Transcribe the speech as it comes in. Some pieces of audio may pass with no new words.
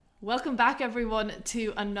Welcome back, everyone,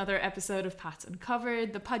 to another episode of Paths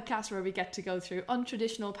Uncovered, the podcast where we get to go through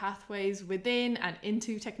untraditional pathways within and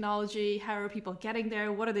into technology. How are people getting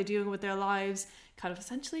there? What are they doing with their lives? Kind of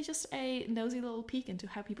essentially just a nosy little peek into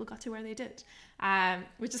how people got to where they did,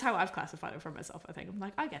 which is how I've classified it for myself. I think I'm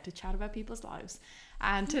like, I get to chat about people's lives.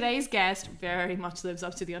 And today's guest very much lives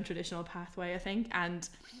up to the untraditional pathway, I think, and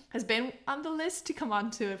has been on the list to come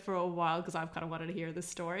onto it for a while because I've kind of wanted to hear this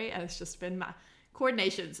story, and it's just been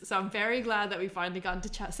coordinations. So I'm very glad that we finally got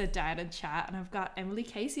to sit down and chat, and I've got Emily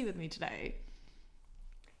Casey with me today.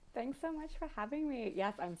 Thanks so much for having me.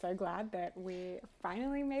 Yes, I'm so glad that we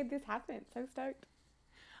finally made this happen. So stoked.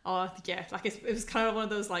 Oh yeah, like it was kind of one of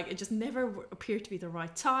those, like, it just never appeared to be the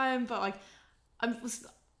right time, but like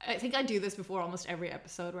I think I do this before almost every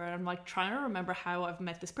episode where I'm like trying to remember how I've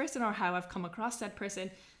met this person or how I've come across that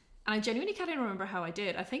person, and I genuinely can't even remember how I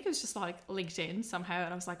did. I think it was just like LinkedIn somehow,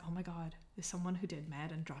 and I was like, oh my god, there's someone who did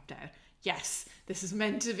med and dropped out. Yes, this is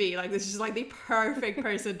meant to be. Like, this is like the perfect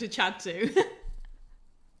person to chat to.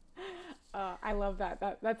 Oh, I love that.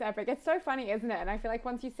 That's epic. It's so funny, isn't it? And I feel like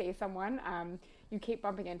once you see someone, you keep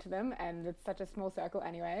bumping into them, and it's such a small circle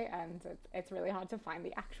anyway, and it's really hard to find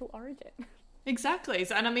the actual origin. Exactly.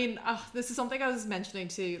 So, and I mean, this is something I was mentioning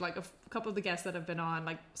to like a couple of the guests that have been on,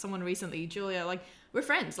 like someone recently, Julia. Like, we're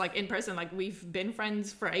friends, like in person, like we've been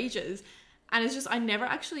friends for ages, and it's just I never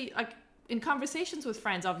actually, like, in conversations with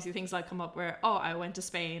friends, obviously things like come up where, oh, I went to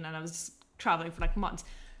Spain and I was traveling for like months,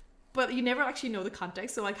 but you never actually know the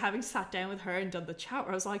context. So like having sat down with her and done the chat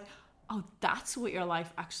where I was like, oh, that's what your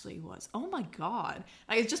life actually was. Oh my god,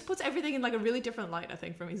 like it just puts everything in like a really different light, I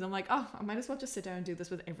think, for me. So I'm like, oh, I might as well just sit down and do this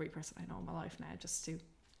with every person I know in my life now, just to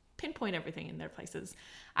pinpoint everything in their places.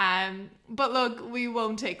 But look, we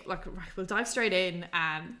won't take, like, we'll dive straight in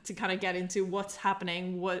to kind of get into what's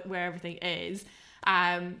happening, where everything is.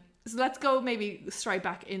 So let's go maybe straight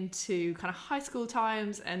back into kind of high school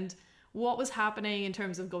times and what was happening in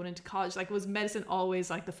terms of going into college. Like, was medicine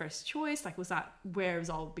always like the first choice? Like, was that where it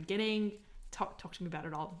was all beginning? Talk to me about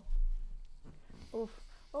it all. Oof,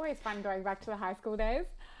 always fun going back to the high school days.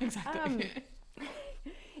 Exactly.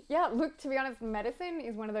 Yeah, look, to be honest, medicine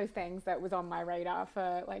is one of those things that was on my radar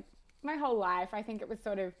for like my whole life. I think it was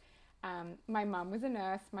sort of, my mum was a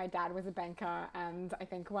nurse, my dad was a banker, and I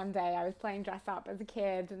think one day I was playing dress up as a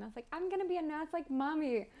kid, and I was like, I'm going to be a nurse like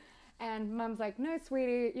mummy. And mum's like, no,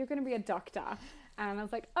 sweetie, you're going to be a doctor. And I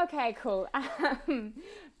was like, okay, cool.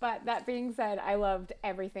 But that being said, I loved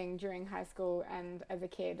everything during high school. And as a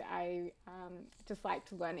kid, I just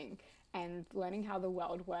liked learning and learning how the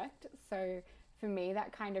world worked. So for me,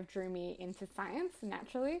 that kind of drew me into science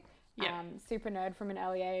naturally. Yeah. Super nerd from an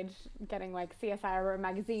early age, getting like CSIRO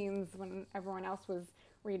magazines when everyone else was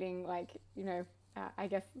reading, like, I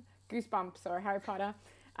guess Goosebumps or Harry Potter.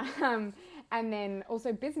 And then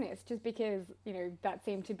also business, just because, that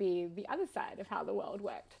seemed to be the other side of how the world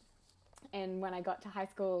worked. And when I got to high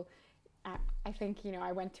school, I think,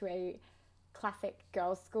 I went to a classic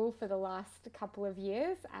girls' school for the last couple of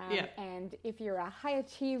years. And if you're a high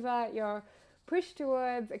achiever, you're pushed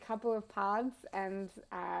towards a couple of paths, and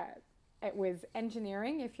it was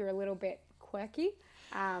engineering if you're a little bit quirky.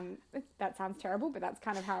 That sounds terrible, but that's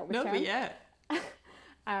kind of how it was termed. But yeah.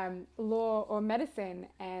 Law or medicine,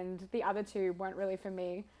 and the other two weren't really for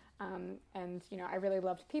me. And I really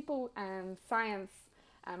loved people and science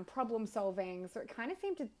and problem solving, so it kind of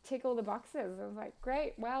seemed to tick all the boxes. I was like,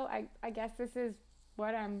 great, well, I guess this is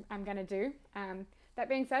what I'm gonna do. That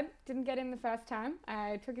being said, didn't get in the first time.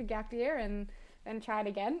 I took a gap year and then tried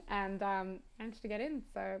again, and managed to get in.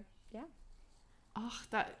 So yeah.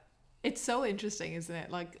 Oh, it's so interesting, isn't it?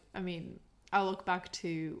 Like, I mean, I'll look back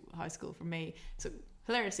to high school for me. So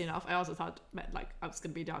hilariously enough, I also thought like I was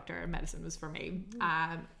going to be a doctor and medicine was for me.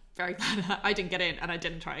 Very glad I didn't get in and I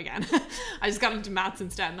didn't try again. I just got into maths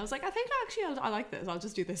instead, and I was like, I think actually I like this. I'll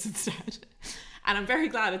just do this instead. And I'm very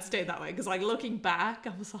glad it stayed that way, because like looking back,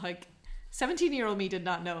 I was like, 17-year-old me did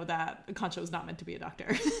not know that Concha was not meant to be a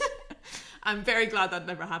doctor. I'm very glad that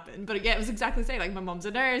never happened. But yeah, it was exactly the same. Like, my mom's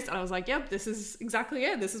a nurse, and I was like, yep, this is exactly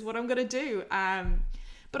it. This is what I'm going to do.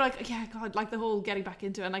 But like, yeah, God, like the whole getting back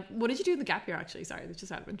into it. And like, what did you do in the gap year, actually? Sorry, that's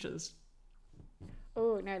just out of interest.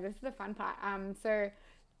 Oh, no, this is the fun part. So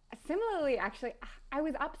similarly, actually, I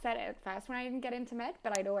was upset at first when I didn't get into med,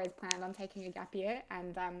 but I'd always planned on taking a gap year.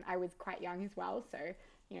 And I was quite young as well. So,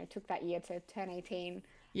 took that year to turn 18.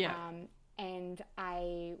 Yeah. And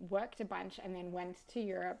I worked a bunch and then went to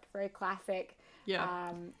Europe, very classic.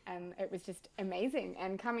 Yeah. And it was just amazing.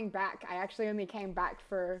 And coming back, I actually only came back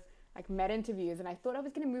for like med interviews, and I thought I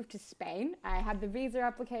was going to move to Spain. I had the visa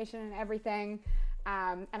application and everything,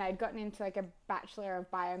 And I'd gotten into like a Bachelor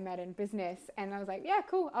of Biomed and Business, and I was like, yeah,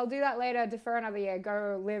 cool, I'll do that later, defer another year,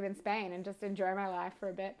 go live in Spain and just enjoy my life for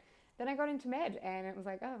a bit. Then I got into med, and it was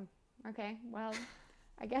like, oh, okay, well,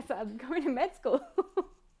 I guess I'm going to med school.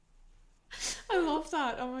 I love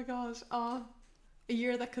that. Oh my gosh. Oh, a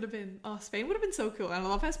year that could have been, oh, Spain would have been so cool. And I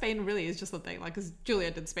love how Spain really is just a thing. Like, because Julia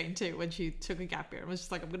did Spain too when she took a gap year and was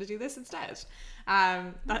just like, I'm going to do this instead.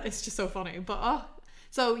 That is just so funny. But oh,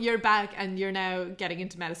 so you're back and you're now getting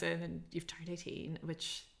into medicine and you've turned 18,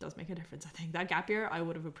 which does make a difference. I think that gap year I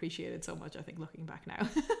would have appreciated so much. I think looking back now.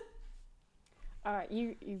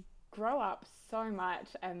 You grow up so much,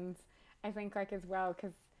 and I think like as well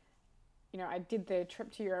because I did the trip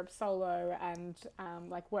to Europe solo and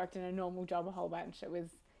like worked in a normal job a whole bunch. It was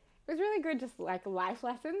really good, just like life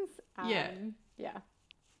lessons. Yeah. Yeah.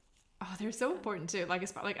 Oh, they're so important too. Like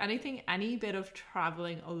it's like any bit of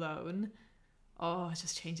traveling alone. Oh, it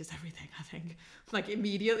just changes everything, I think. Like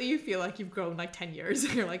immediately you feel like you've grown like 10 years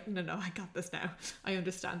and you're like, no, I got this now. I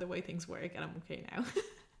understand the way things work and I'm okay now.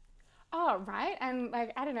 Oh, right. And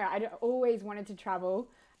like, I don't know, I'd always wanted to travel.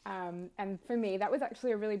 And for me, that was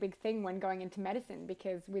actually a really big thing when going into medicine,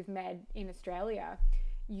 because with med in Australia,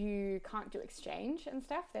 you can't do exchange and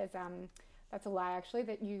stuff. That's a lie actually,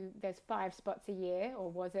 there's 5 spots a year, or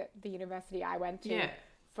was it the university I went to? Yeah.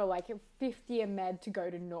 For like a 5th-year med to go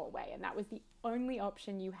to Norway, and that was the only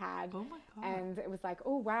option you had. Oh my God. And it was like,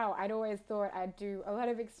 oh wow, I'd always thought I'd do a lot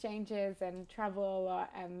of exchanges and travel a lot,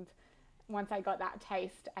 and once I got that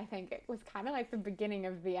taste, I think it was kind of like the beginning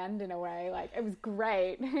of the end in a way. Like it was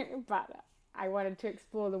great, but I wanted to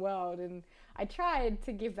explore the world, and I tried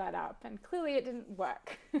to give that up, and clearly it didn't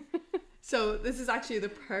work. So this is actually the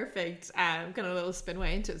perfect kind of little spin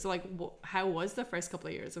way into it. So like, how was the first couple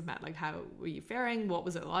of years of med? Like, how were you faring? What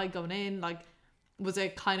was it like going in? Like, was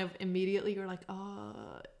it kind of immediately you're like,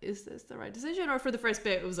 oh, is this the right decision? Or for the first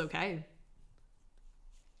bit, it was okay?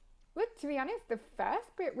 Look, to be honest, the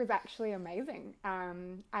first bit was actually amazing.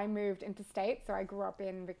 I moved interstate, so I grew up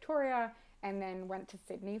in Victoria and then went to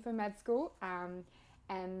Sydney for med school.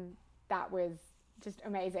 And that was just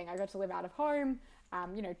amazing. I got to live out of home,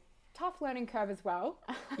 tough learning curve as well.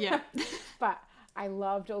 Yeah. But I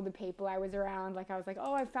loved all the people I was around. Like I was like,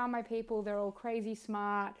 oh, I found my people. They're all crazy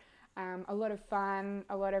smart, a lot of fun,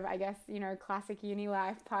 a lot of, I guess, classic uni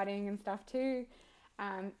life, partying and stuff too.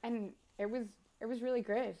 And it was really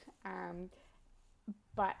good.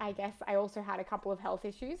 But I guess I also had a couple of health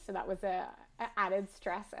issues, so that was a added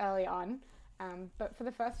stress early on. But for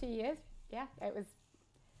the first few years, yeah,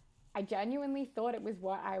 I genuinely thought it was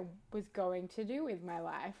what I was going to do with my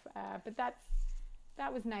life. But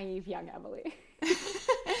that was naive young Emily.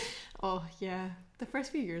 Oh yeah, the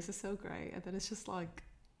first few years is so great, and then it's just like,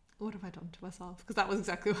 what have I done to myself? Because that was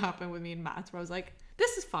exactly what happened with me in maths, where I was like,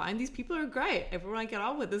 this is fine, these people are great, everyone I get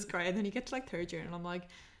on with is great. And then you get to like 3rd year and I'm like,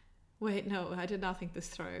 wait, no, I did not think this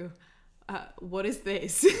through. What is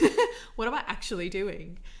this? What am I actually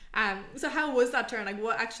doing? So how was that turn? Like,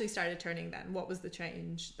 what actually started turning then? What was the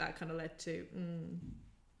change that kind of led to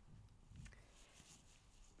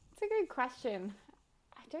It's a good question.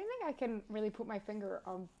 I don't think I can really put my finger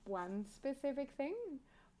on one specific thing,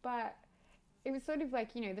 but it was sort of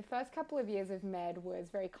like, the first couple of years of med was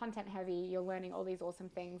very content heavy. You're learning all these awesome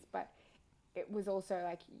things, but it was also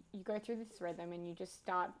like you go through this rhythm and you just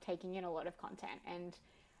start taking in a lot of content. And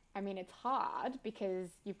I mean, it's hard because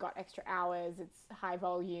you've got extra hours, it's high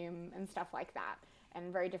volume and stuff like that,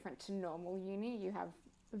 and very different to normal uni. You have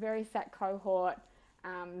a very set cohort,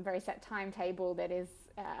 very set timetable that is,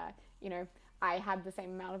 I had the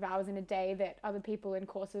same amount of hours in a day that other people in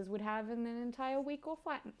courses would have in an entire week or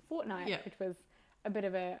fortnight, Yeah. which was a bit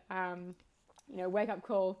of a, wake-up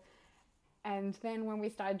call. And then when we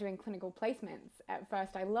started doing clinical placements, at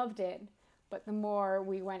first I loved it, but the more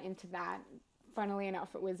we went into that, funnily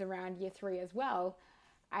enough, it was around year 3 as well,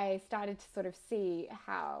 I started to sort of see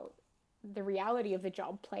how the reality of the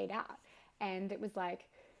job played out. And it was like,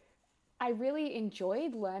 I really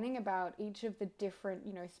enjoyed learning about each of the different,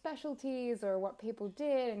 specialties or what people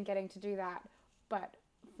did and getting to do that. But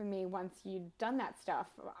for me, once you'd done that stuff,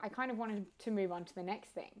 I kind of wanted to move on to the next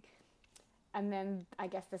thing. And then I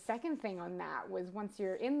guess the second thing on that was once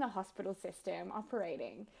you're in the hospital system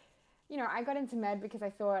operating, I got into med because I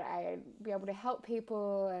thought I'd be able to help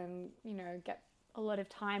people and, get a lot of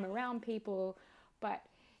time around people. But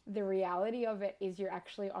the reality of it is you're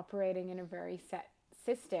actually operating in a very set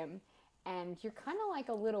system. And you're kind of like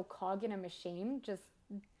a little cog in a machine, just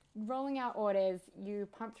rolling out orders. You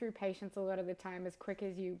pump through patients a lot of the time as quick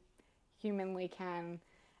as you humanly can.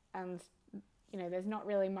 And, there's not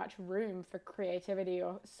really much room for creativity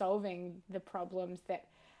or solving the problems that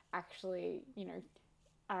actually,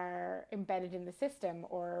 are embedded in the system,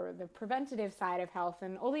 or the preventative side of health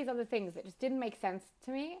and all these other things that just didn't make sense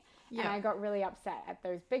to me. And I got really upset at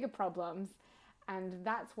those bigger problems. And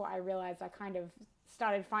that's what I realized I kind of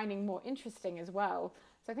started finding more interesting as well.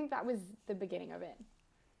 So I think that was the beginning of it.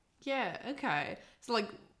 Yeah, okay. So like,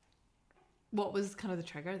 what was kind of the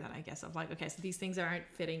trigger then, I guess, of like, okay, so these things aren't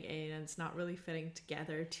fitting in and it's not really fitting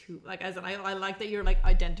together to, like, as in, I like that you're like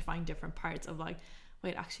identifying different parts of like,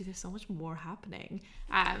 wait, actually there's so much more happening.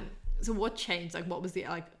 So what changed? Like, what was the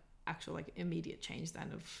like actual like immediate change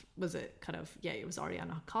then? Of, was it kind of, yeah, it was already on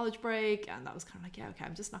a college break and that was kind of like, yeah, okay,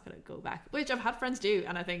 I'm just not gonna go back, which I've had friends do,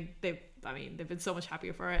 and I think they've been so much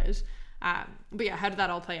happier for it. But yeah, how did that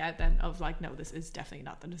all play out then, of like, no, this is definitely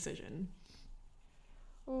not the decision?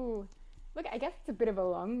 Ooh, look, I guess it's a bit of a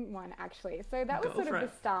long one actually. So that was sort of the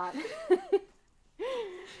start.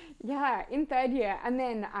 Yeah, in third year. And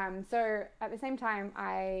then, so at the same time,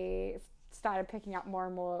 I started picking up more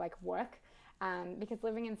and more like work, because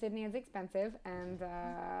living in Sydney is expensive, and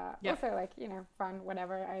also like, fun,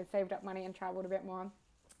 whatever. I saved up money and traveled a bit more.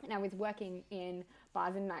 And I was working in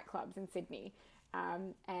bars and nightclubs in Sydney.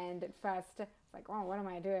 And at first, it's like, oh, what am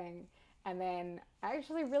I doing? And then I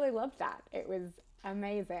actually really loved that. It was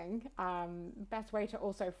amazing. Best way to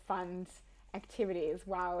also fund activities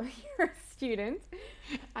while you're a student.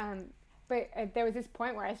 But there was this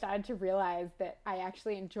point where I started to realize that I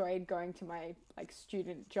actually enjoyed going to my like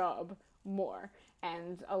student job more.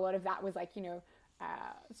 And a lot of that was like,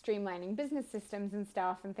 streamlining business systems and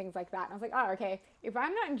stuff and things like that. And I was like, oh, okay, if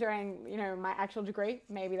I'm not enjoying, my actual degree,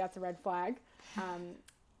 maybe that's a red flag.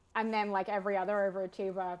 And then like every other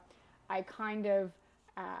overachiever, I kind of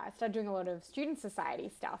started doing a lot of student society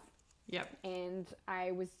stuff. Yep. And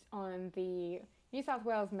I was on the New South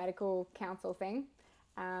Wales Medical Council thing,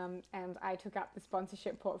 and I took up the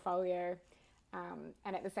sponsorship portfolio,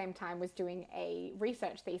 and at the same time was doing a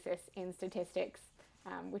research thesis in statistics,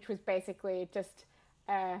 which was basically just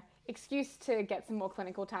an excuse to get some more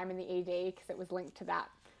clinical time in the ED because it was linked to that.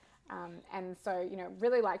 And so,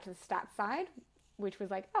 really liked the stats side, which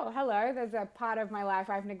was like, oh, hello, there's a part of my life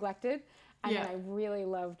I've neglected. And then I really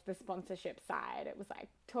loved the sponsorship side. It was like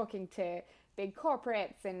talking to big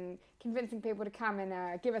corporates and convincing people to come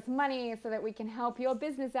and give us money so that we can help your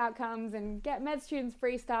business outcomes and get med students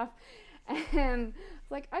free stuff. And it's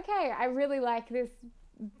like, okay, I really like this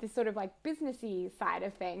sort of like businessy side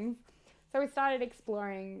of things. So we started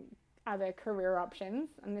exploring other career options,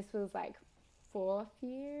 and this was like 4th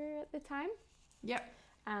year at the time. Yep.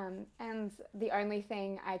 And the only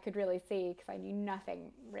thing I could really see, because I knew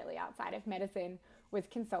nothing really outside of medicine, was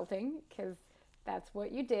consulting, because that's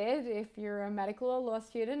what you did if you're a medical or law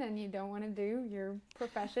student and you don't want to do your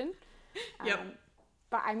profession. Yep.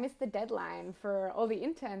 But I missed the deadline for all the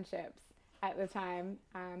internships at the time,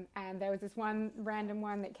 and there was this one random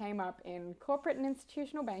one that came up in corporate and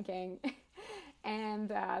institutional banking. And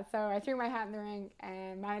so I threw my hat in the ring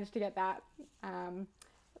and managed to get that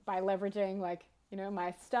by leveraging like,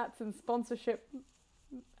 my stats and sponsorship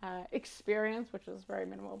experience, which was very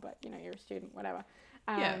minimal, but you're a student, whatever.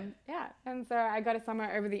 Yeah. And so I got a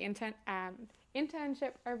summer over the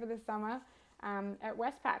internship over the summer at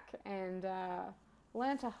Westpac, and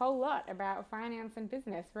learned a whole lot about finance and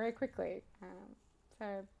business very quickly. So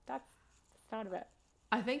that's the start of it.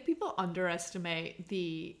 I think people underestimate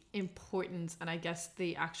the importance and I guess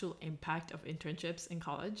the actual impact of internships in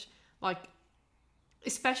college. Like,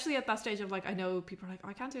 especially at that stage of like, I know people are like, oh,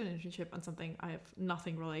 I can't do an internship on something I have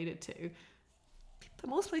nothing related to.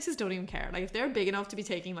 Most places don't even care. Like, if they're big enough to be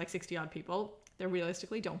taking like 60 odd people, they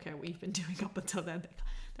realistically don't care what you've been doing up until then.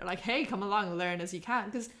 They're like, hey, come along, learn as you can.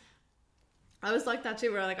 Because I was like that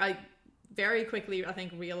too, where like I very quickly, I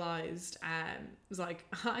think, realized, was like,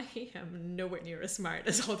 I am nowhere near as smart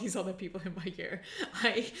as all these other people in my year.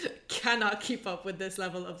 I cannot keep up with this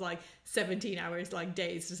level of like 17 hours, like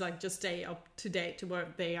days, just stay up to date to where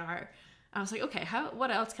they are. And I was like, okay,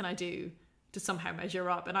 what else can I do to somehow measure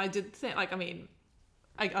up? And I did think, like, I mean,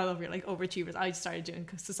 I love your like overachievers. I started doing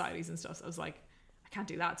societies and stuff. So I was like, I can't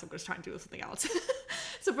do that. So I'm going to try and do something else.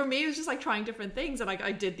 So for me, it was just like trying different things. And like,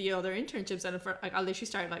 I did the other internships, and for like, I literally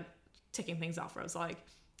started like ticking things off where I was like,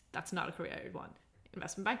 that's not a career I would want.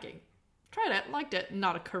 Investment banking, tried it, liked it,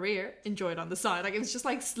 not a career, enjoyed on the side. Like, it was just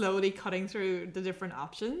like slowly cutting through the different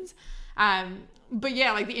options. But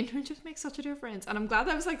yeah, like the internships make such a difference, and I'm glad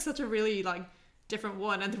that was like such a really like different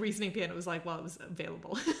one. And the reasoning behind it was like, well, it was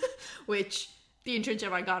available. Which the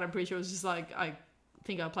internship I got, I'm pretty sure was just like, I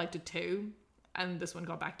think I applied to 2 and this one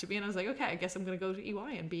got back to me, and I was like, okay, I guess I'm gonna go to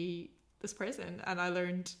EY and be this person. And I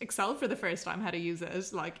learned Excel for the first time, how to use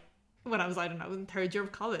it, like when I was, I don't know, in 3rd year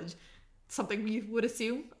of college. something you would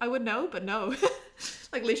assume I would know, but no.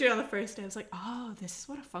 Like literally on the first day I was like, oh, this is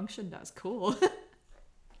what a function does. Cool.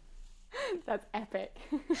 That's epic.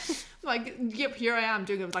 Like, yep, here I am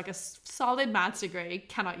doing it with like a solid maths degree,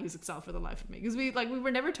 cannot use Excel for the life of me because we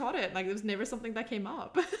were never taught it. Like, it was never something that came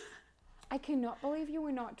up. I cannot believe you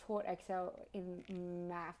were not taught Excel in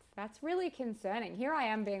math. That's really concerning. Here I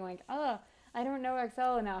am being like, oh, I don't know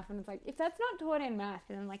Excel enough. And it's like, if that's not taught in math,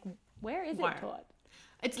 then I'm like, where is it taught?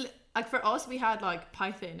 It's like, for us, we had like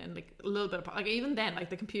Python and like a little bit of, like, even then, like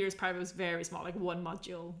the computer's part was very small, like one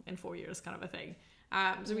module in 4 years kind of a thing.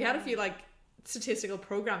 So we had a few like statistical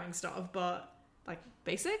programming stuff, but like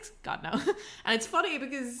basics, God no. And it's funny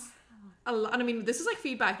because and I mean, this is like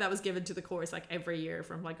feedback that was given to the course like every year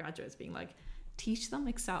from like graduates being like, teach them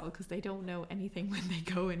Excel because they don't know anything when they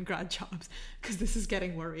go in grad jobs because this is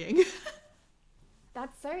getting worrying.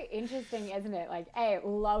 That's so interesting, isn't it? Like, I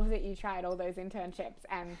love that you tried all those internships,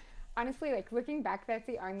 and honestly, like looking back, that's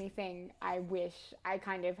the only thing I wish I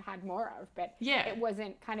kind of had more of, but yeah, it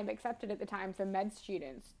wasn't kind of accepted at the time for med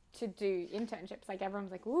students to do internships. Like,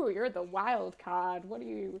 everyone's like, ooh, you're the wild card, what are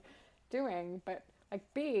you doing? But like,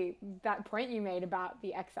 B, that point you made about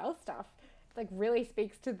the Excel stuff, like really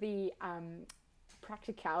speaks to the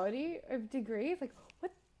practicality of degrees. Like,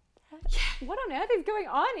 what on earth is going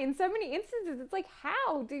on in so many instances? It's like,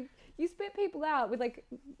 how do you spit people out with like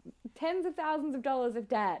tens of thousands of dollars of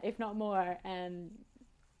debt, if not more, and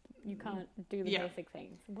you can't do the basic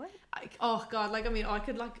things? What? Oh God, like, I mean, I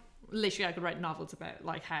could write novels about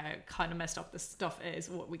like how kind of messed up this stuff is,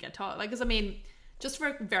 what we get taught. Like, because I mean, just for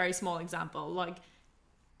a very small example, like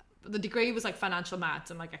the degree was like financial maths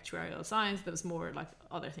and like actuarial science. There was more like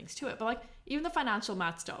other things to it, but like even the financial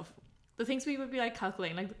math stuff, the things we would be like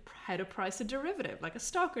calculating, like how to price a derivative, like a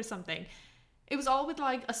stock or something, it was all with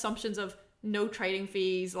like assumptions of no trading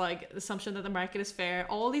fees, like assumption that the market is fair,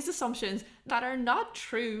 all these assumptions that are not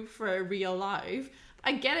true for real life.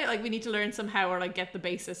 I get it, like we need to learn somehow or like get the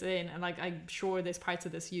basis in, and like I'm sure there's parts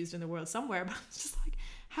of this used in the world somewhere, but it's just like,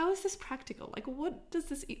 how is this practical? Like, what does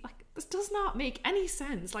this like, this does not make any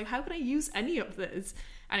sense. Like, how can I use any of this?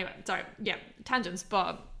 Anyway, sorry, yeah, tangents,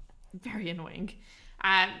 but very annoying.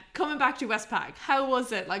 Coming back to Westpac, how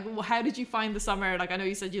was it? Like, how did you find the summer? Like, I know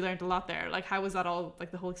you said you learned a lot there. Like, how was that all,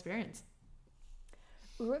 like the whole experience?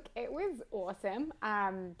 Look, it was awesome.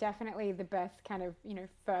 Definitely the best kind of,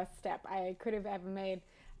 first step I could have ever made.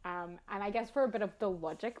 And I guess for a bit of the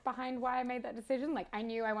logic behind why I made that decision, like I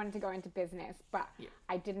knew I wanted to go into business, but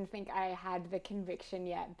I didn't think I had the conviction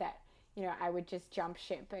yet that, I would just jump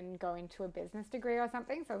ship and go into a business degree or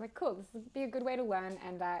something. So I was like, cool, this would be a good way to learn.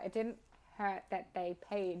 And it didn't hurt that they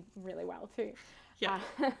paid really well too. Yeah.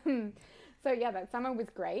 So yeah, that summer was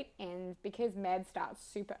great, and because med starts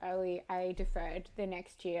super early, I deferred the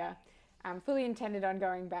next year. Fully intended on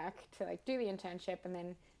going back to like do the internship and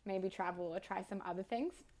then maybe travel or try some other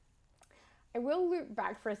things. I will loop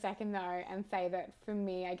back for a second though and say that for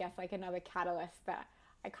me, I guess like another catalyst that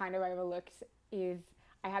I kind of overlooked is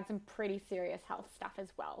I had some pretty serious health stuff as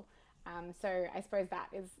well. So I suppose that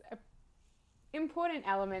is an important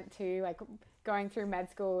element to like going through med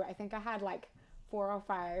school. I think I had like 4 or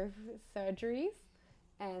 5 surgeries,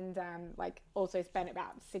 and like also spent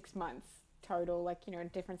about 6 months total, like, in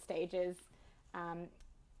different stages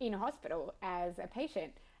in a hospital as a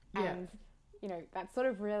patient. And, that sort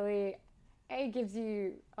of really gives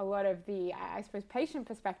you a lot of the, I suppose, patient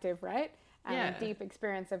perspective, right? And the deep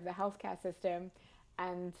experience of the healthcare system.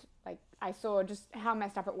 And like, I saw just how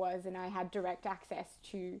messed up it was, and I had direct access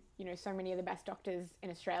to, so many of the best doctors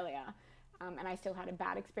in Australia. And I still had a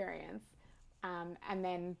bad experience. And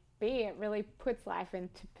then B, it really puts life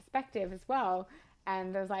into perspective as well.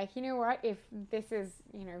 And I was like, you know what, if this is,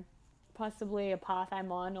 possibly a path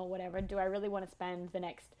I'm on or whatever, do I really want to spend the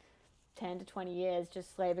next 10 to 20 years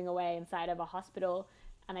just slaving away inside of a hospital?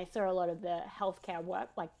 And I saw a lot of the healthcare work,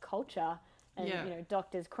 like culture, and,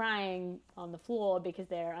 doctors crying on the floor because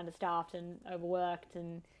they're understaffed and overworked,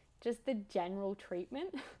 and just the general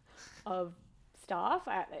treatment of staff.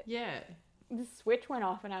 The switch went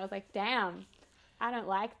off and I was like, damn, I don't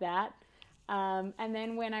like that. And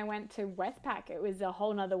then when I went to Westpac, it was a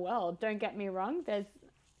whole nother world. Don't get me wrong. There's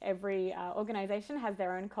every organization has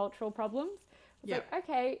their own cultural problems. So,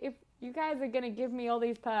 okay, if you guys are going to give me all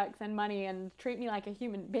these perks and money and treat me like a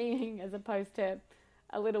human being as opposed to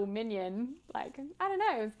a little minion, like, I don't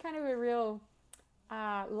know, it was kind of a real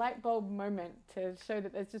light bulb moment to show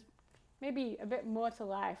that there's just maybe a bit more to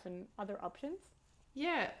life and other options.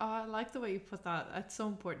 Yeah, I like the way you put that. That's so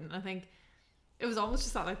important. I think it was almost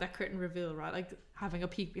just that curtain reveal, right? Like having a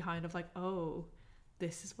peek behind of like, oh,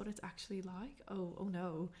 this is what it's actually like. Oh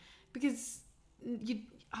no, because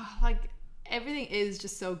everything is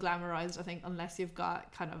just so glamorized, I think, unless you've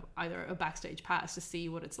got kind of either a backstage pass to see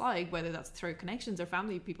what it's like, whether that's through connections or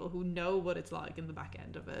family people who know what it's like in the back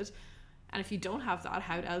end of it. And if you don't have that,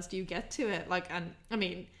 how else do you get to it? Like, and I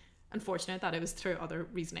mean, unfortunate that it was through other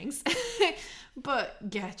reasonings. But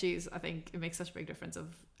yeah, geez, I think it makes such a big difference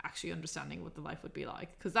of actually understanding what the life would be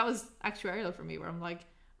like. Because that was actuarial for me, where I'm like,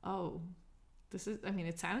 oh, this is, I mean,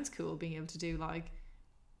 it sounds cool being able to do like,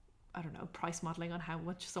 I don't know, price modeling on how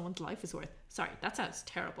much someone's life is worth. Sorry, that sounds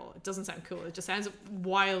terrible. It doesn't sound cool. It just sounds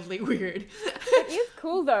wildly weird. It is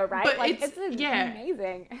cool though, right? But like it's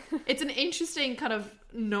amazing. It's an interesting kind of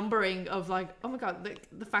numbering of like, oh my god,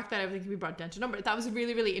 the fact that everything can be brought down to number. That was a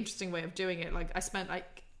really, really interesting way of doing it. Like I spent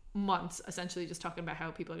like months essentially just talking about how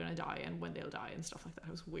people are going to die and when they'll die and stuff like that.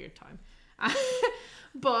 It was a weird time.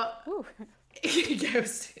 But yeah, it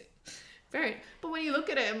was very, but when you look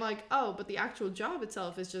at it, I'm like, oh, but the actual job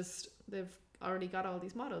itself is just, they've already got all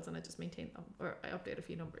these models and I just maintain them, or I update a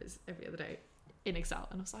few numbers every other day in Excel.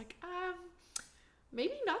 And I was like,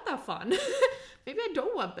 maybe not that fun. Maybe I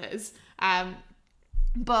don't want this.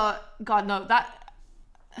 But God, no,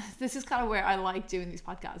 this is kind of where I like doing these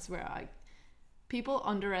podcasts, where people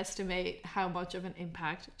underestimate how much of an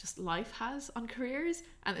impact just life has on careers.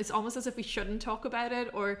 And it's almost as if we shouldn't talk about it,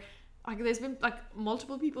 or like there's been like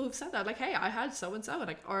multiple people who've said that, like, hey, I had so and so,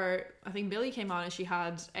 like, or I think Millie came on and she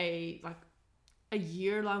had a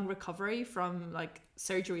year-long recovery from like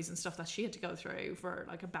surgeries and stuff that she had to go through for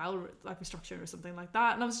like a bowel like restriction or something like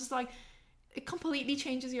that. And I was just like, it completely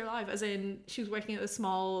changes your life. As in, she was working at a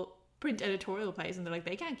small print editorial place and they're like,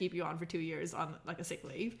 they can't keep you on for 2 years on like a sick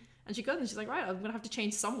leave, and she couldn't. She's like, right, I'm gonna have to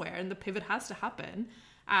change somewhere, and the pivot has to happen.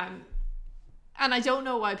 And I don't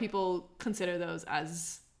know why people consider those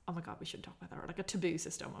as, oh my god, we shouldn't talk about that, or like a taboo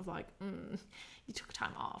system of like, you took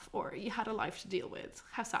time off, or you had a life to deal with,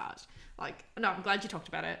 how sad. Like, no, I'm glad you talked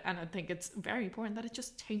about it, and I think it's very important that it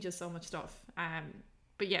just changes so much stuff.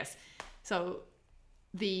 But yes, so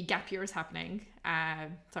the gap year is happening.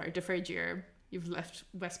 Deferred year. You've left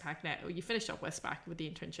Westpac now. You finished up Westpac with the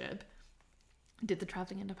internship. Did the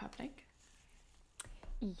traveling end up happening?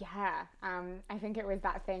 Yeah, I think it was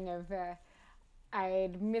that thing of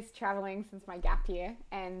I'd missed traveling since my gap year,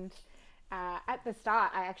 and at the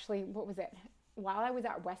start, I actually, while I was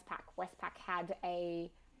at Westpac had a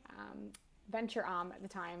venture arm at the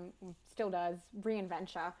time, still does,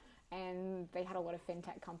 Reinventure, and they had a lot of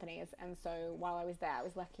fintech companies. And so while I was there, I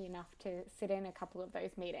was lucky enough to sit in a couple of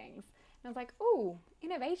those meetings, and I was like, oh,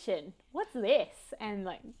 innovation, what's this? And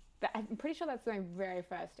like, I'm pretty sure that's my very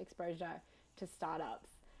first exposure to startups.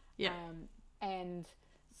 Yeah. And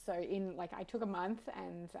so I took a month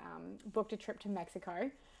and booked a trip to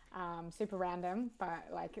Mexico. Super random, but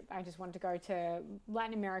like I just wanted to go to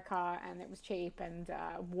Latin America, and it was cheap and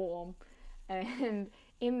warm. And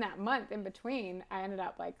in that month in between, I ended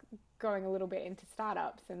up like going a little bit into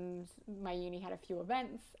startups, and my uni had a few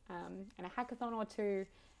events and a hackathon or two.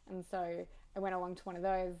 And so I went along to one of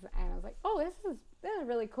those, and I was like, oh, this is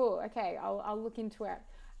really cool. Okay, I'll look into it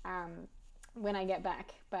when I get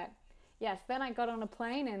back. But yes, then I got on a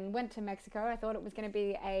plane and went to Mexico. I thought it was going to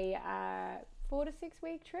be a 4 to 6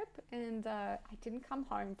 week trip, and I didn't come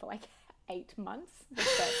home for like 8 months the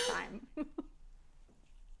first time.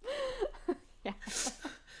 Yeah.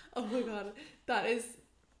 Oh my god, that is.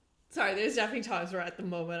 Sorry, there's definitely times where at the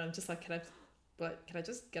moment I'm just like, can I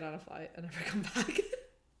just get on a flight and never come back?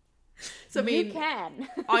 So I mean, you can.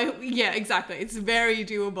 Yeah, exactly. It's very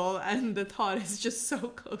doable, and the thought is just so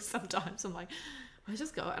close sometimes. I'm like, I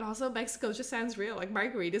just go. And also Mexico just sounds real, like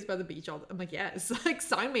margaritas by the beach. I'm like, yes, like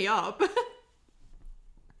sign me up.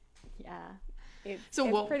 Yeah, it's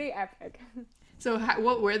pretty epic. So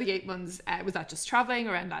what were the 8 months? Was that just traveling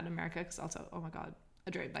around Latin America? Because also, oh my god,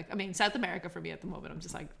 a dream. Like, I mean, South America for me at the moment, I'm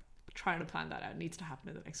just like trying to plan that out. It needs to happen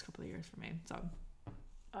in the next couple of years for me. So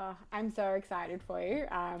I'm so excited for you.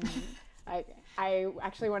 I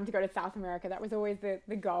actually wanted to go to South America. That was always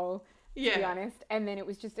the goal, to be honest. And then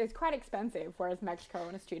it's quite expensive, whereas Mexico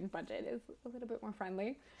on a student budget is a little bit more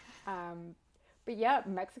friendly. But yeah,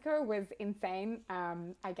 Mexico was insane.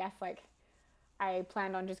 I guess like I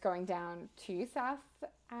planned on just going down to South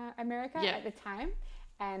America at the time,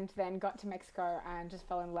 and then got to Mexico and just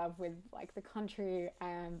fell in love with like the country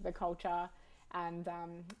and the culture. And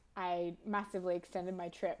I massively extended my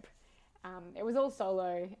trip. It was all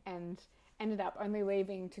solo, and ended up only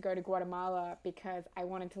leaving to go to Guatemala because I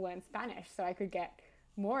wanted to learn Spanish so I could get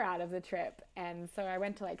more out of the trip. And so I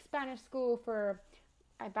went to like Spanish school for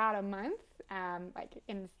about a month, like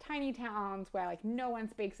in tiny towns where like no one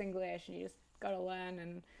speaks English, and you just got to learn,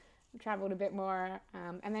 and traveled a bit more,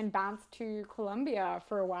 and then bounced to Colombia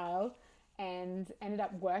for a while, and ended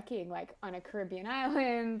up working like on a Caribbean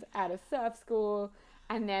island at a surf school,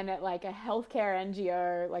 and then at like a healthcare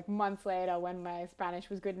NGO like months later when my Spanish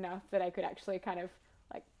was good enough that I could actually kind of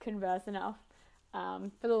like converse enough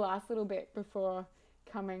for the last little bit before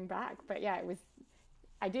coming back. But yeah,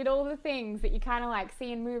 I did all the things that you kind of like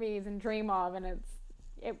see in movies and dream of, and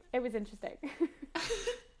it was interesting.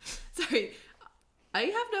 Sorry, I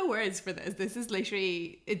have no words for this. This is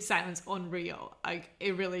literally, it sounds unreal. Like,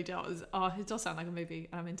 it really does. Oh, it does sound like a movie,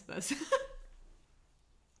 and I'm into this.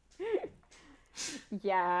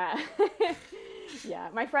 Yeah. Yeah.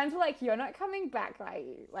 My friends were like, you're not coming back,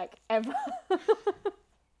 like ever.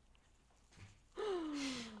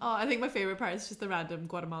 Oh, I think my favorite part is just the random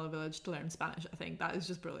Guatemala village to learn Spanish. I think that is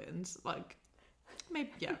just brilliant. Like, maybe,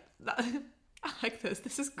 yeah. I like this.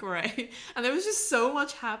 This is great. And there was just so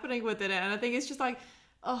much happening within it. And I think it's just like,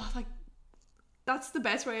 oh, like, that's the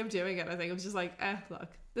best way of doing it. I think it was just like, look,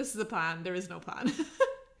 this is a plan. There is no plan.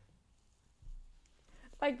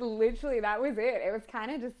 Like, literally, that was it. It was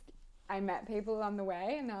kind of just, I met people on the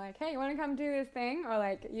way, and they're like, hey, you want to come do this thing? Or,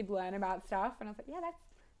 like, you'd learn about stuff. And I was like, yeah, that's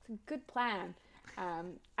a good plan.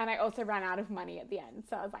 And I also ran out of money at the end.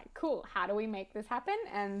 So I was like, cool, how do we make this happen?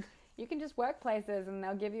 And you can just work places, and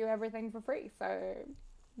they'll give you everything for free. So it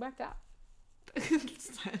worked out.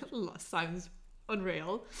 Sounds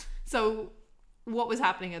unreal. So what was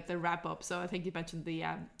happening at the wrap up? So I think you mentioned the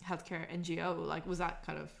healthcare NGO. Like, was that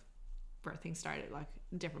kind of where things started? Like,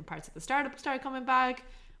 different parts of the startup started coming back.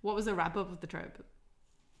 What was the wrap up of the trip?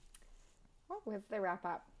 What was the wrap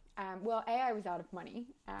up? Well, I was out of money.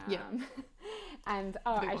 Yeah. And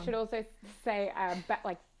I should also say,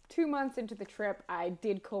 like 2 months into the trip, I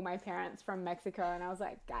did call my parents from Mexico, and I was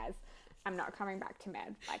like, guys, I'm not coming back to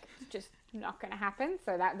med. Like, just not going to happen.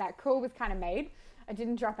 So that call was kind of made. I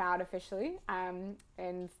didn't drop out officially. And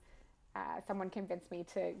someone convinced me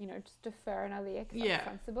to, just defer another year because that's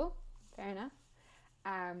sensible. Fair enough.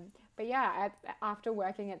 But yeah, after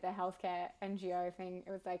working at the healthcare NGO thing,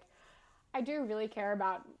 it was like, I do really care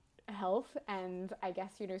about health, and I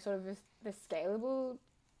guess, sort of the scalable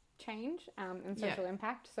change and social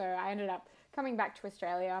impact. So I ended up coming back to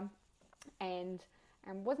Australia and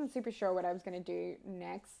wasn't super sure what I was going to do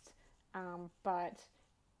next, but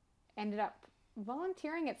ended up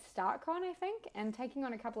volunteering at StartCon, I think, and taking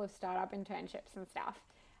on a couple of startup internships and stuff,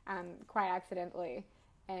 quite accidentally.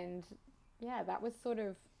 And yeah, that was sort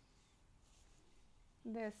of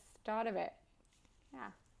the start of it. Yeah.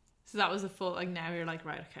 So that was a full, like, now you're like,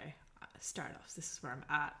 right, okay, startups, this is where I'm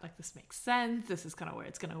at. Like, this makes sense. This is kind of where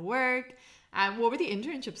it's going to work. What were the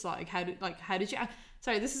internships like? How did you,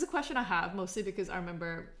 sorry, this is a question I have mostly because I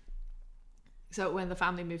remember, so when the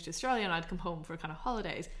family moved to Australia and I'd come home for kind of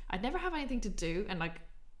holidays, I'd never have anything to do. And like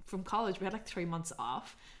from college, we had like 3 months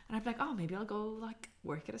off, and I'd be like, oh, maybe I'll go like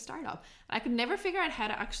work at a startup. And I could never figure out how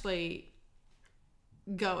to actually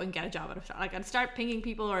go and get a job at a startup. Like, I'd start pinging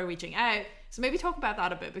people or reaching out. So maybe talk about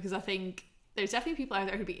that a bit, because I think there's definitely people out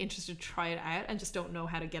there who'd be interested to try it out and just don't know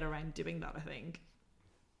how to get around doing that, I think.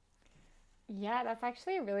 Yeah, that's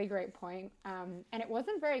actually a really great point. And it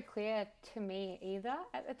wasn't very clear to me either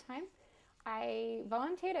at the time. I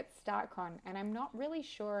volunteered at StartCon, and I'm not really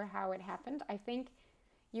sure how it happened. I think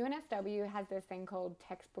UNSW has this thing called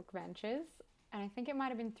Textbook Ventures, and I think it might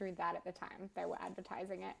have been through that at the time. They were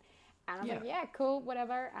advertising it. And I was like, yeah, cool,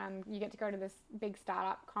 whatever. You get to go to this big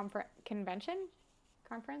startup conference,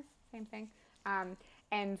 same thing.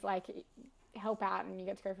 And like help out, and you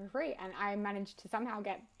get to go for free. And I managed to somehow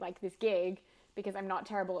get like this gig because I'm not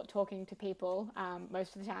terrible at talking to people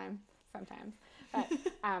most of the time, sometimes. But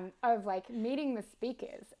of like meeting the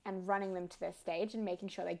speakers and running them to their stage and making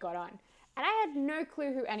sure they got on. And I had no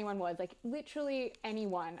clue who anyone was, like literally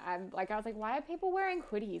anyone. I was like, why are people wearing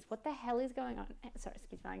hoodies? What the hell is going on? Sorry,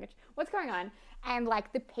 excuse my language. What's going on? And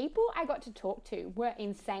like the people I got to talk to were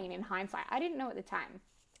insane in hindsight. I didn't know at the time.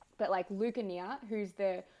 But like Luca Nia, who's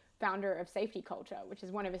the founder of Safety Culture, which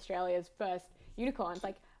is one of Australia's first unicorns,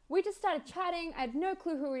 like we just started chatting. I had no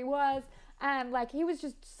clue who he was. And like he was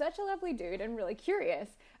just such a lovely dude and really curious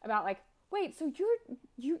about like, wait, so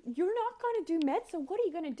you're not going to do med, so what are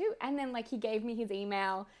you going to do? And then like he gave me his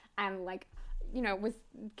email and like, was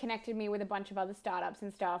connected me with a bunch of other startups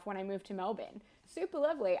and stuff when I moved to Melbourne. Super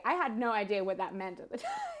lovely. I had no idea what that meant at the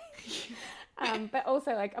time. But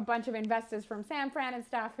also like a bunch of investors from San Fran and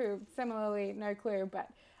stuff who similarly no clue, but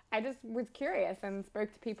I just was curious and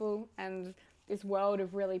spoke to people, and this world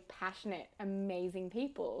of really passionate, amazing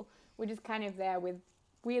people were just kind of there with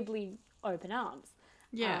weirdly open arms.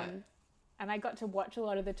 Yeah. And I got to watch a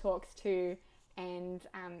lot of the talks too. And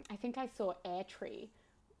I think I saw Airtree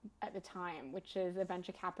at the time, which is a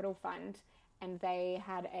venture capital fund. and they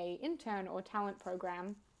had a intern or talent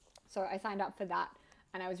program. So I signed up for that,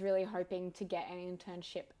 and I was really hoping to get an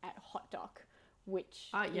internship at HotDoc, which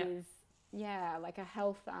is like a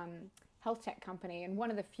health tech company, and one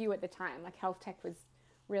of the few at the time. Like health tech was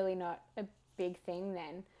really not a big thing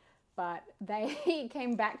then, but they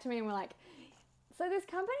came back to me and were like, so this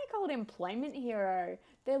company called Employment Hero,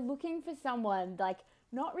 they're looking for someone, like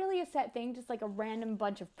not really a set thing, just like a random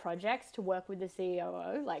bunch of projects to work with the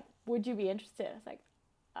COO. Like, would you be interested? I was like,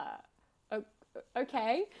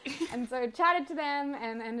 okay. And so chatted to them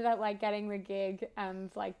and ended up like getting the gig,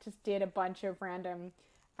 and like just did a bunch of random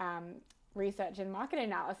research and market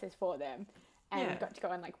analysis for them, and got to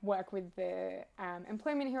go and like work with the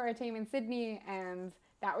Employment Hero team in Sydney. And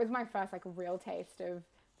that was my first like real taste of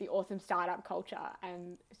the awesome startup culture,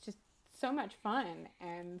 and it's just so much fun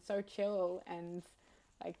and so chill, and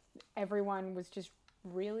like everyone was just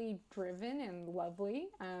really driven and lovely.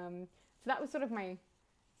 So that was sort of my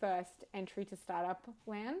first entry to startup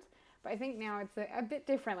land. But I think now it's a bit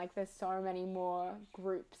different. Like there's so many more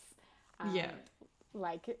groups.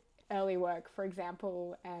 Like Early Work, for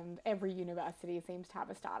example, and every university seems to have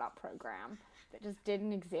a startup program that just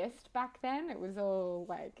didn't exist back then. It was all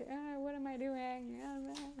like, what am I doing?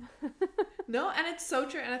 No, and it's so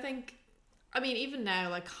true. And I think, I mean, even now,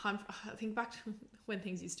 like, I think back to when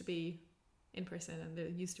things used to be in person and there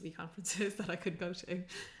used to be conferences that I could go to.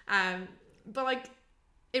 But like,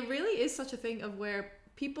 it really is such a thing of where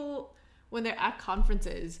people, when they're at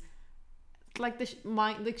conferences, like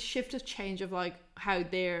the shift of change of like how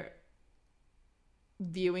they're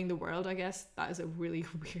viewing the world, I guess that is a really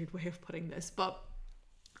weird way of putting this, but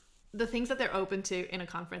the things that they're open to in a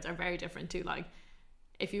conference are very different to like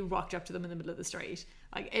if you walked up to them in the middle of the street.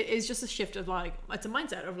 Like it is just a shift of like, it's a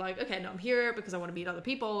mindset of like, okay, no, I'm here because I want to meet other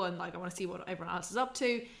people and like I want to see what everyone else is up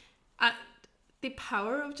to. And the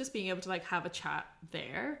power of just being able to like have a chat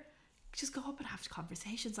there, just go up and have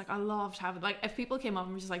conversations. Like I loved having, like if people came up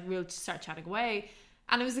and were just like, we'll just start chatting away.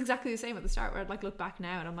 And it was exactly the same at the start, where I'd like look back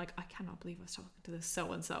now and I'm like, I cannot believe I was talking to this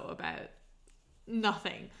so-and-so about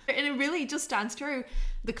nothing. And it really just stands true,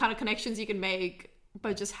 the kind of connections you can make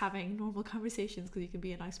by just having normal conversations, because you can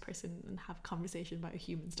be a nice person and have a conversation by a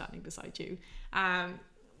human standing beside you.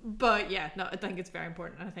 But yeah, no, I think it's very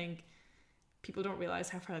important. And I think people don't realize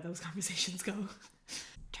how far those conversations go.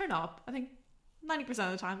 Turn up. I think 90%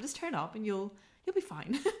 of the time, just turn up and you'll be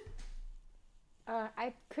fine.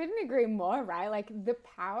 I couldn't agree more, right? Like the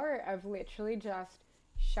power of literally just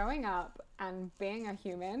showing up and being a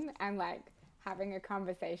human and like having a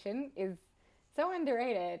conversation is so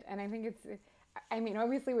underrated. And I think I mean,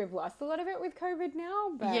 obviously we've lost a lot of it with COVID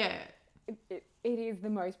now, but it is the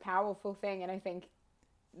most powerful thing. And I think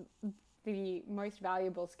the most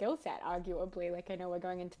valuable skill set, arguably. Like I know we're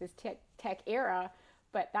going into this tech era,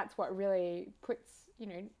 but that's what really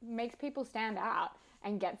makes people stand out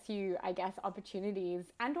and gets you, I guess, opportunities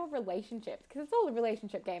and or relationships, because it's all a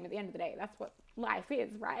relationship game at the end of the day. That's what life is,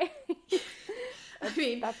 right? I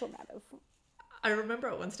mean, that's what matters. I remember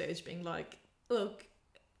at one stage being like, look,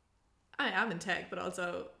 I am in tech, but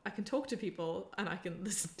also I can talk to people and I can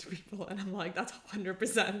listen to people. And I'm like, that's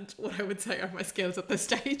 100% what I would say are my skills at this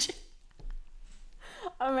stage.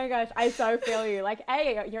 Oh my gosh, I so feel you. Like,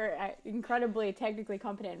 you're incredibly technically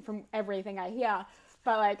competent from everything I hear.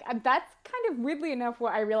 But like, that's kind of weirdly enough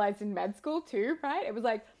what I realized in med school too, right? It was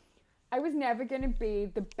like, I was never going to be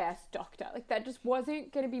the best doctor. Like that just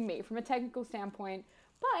wasn't going to be me from a technical standpoint.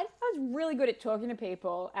 But I was really good at talking to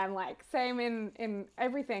people, and like same in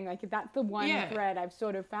everything. Like that's the one thread I've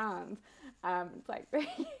sort of found. It's like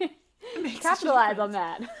capitalize on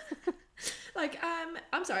that. Like,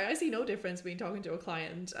 I'm sorry, I see no difference between talking to a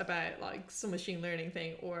client about like some machine learning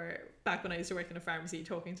thing, or back when I used to work in a pharmacy,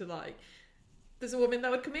 talking to like, there's a woman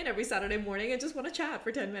that would come in every Saturday morning and just want to chat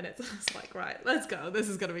for 10 minutes. I was like, right, let's go. This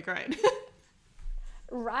is going to be great.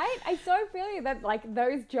 Right? I so feel you that like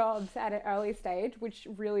those jobs at an early stage, which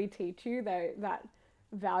really teach you that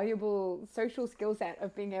valuable social skill set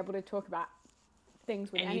of being able to talk about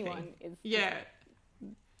things with anyone is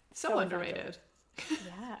so underrated.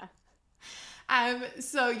 Yeah.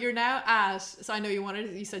 So you're now so I know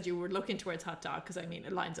you said you were looking towards HotDoc, because I mean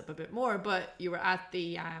it lines up a bit more, but you were at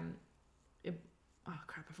the oh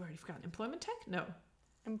crap, I've already forgotten. Employment Tech? No.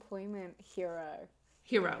 Employment Hero.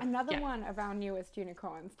 Another one of our newest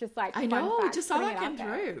unicorns. Just like I know, fact, just saw that come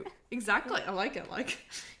through. Exactly. I like it. Like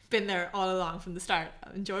been there all along from the start.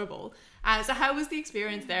 Enjoyable. So how was the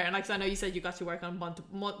experience there? And like, so I know you said you got to work on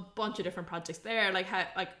a bunch of different projects there. Like how,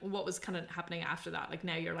 like what was kind of happening after that? Like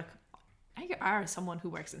now you are someone who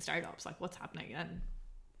works in startups. Like what's happening then?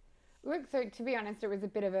 Look, so to be honest, it was a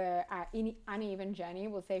bit of a uneven journey,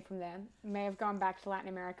 we'll say from there. May have gone back to Latin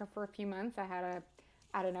America for a few months. I had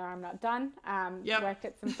I don't know, I'm not done. Yep. Worked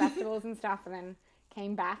at some festivals and stuff, and then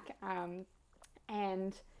came back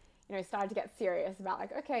and, you know, started to get serious about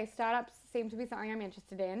like, okay, startups seem to be something I'm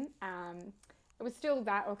interested in. It was still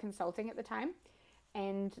that or consulting at the time.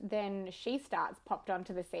 And then She Starts popped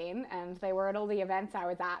onto the scene, and they were at all the events I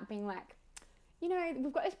was at being like, you know,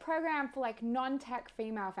 we've got this program for like non-tech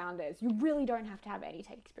female founders. You really don't have to have any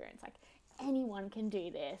tech experience. Like anyone can do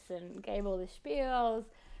this, and gave all the spiels.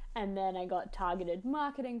 And then I got targeted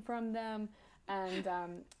marketing from them. And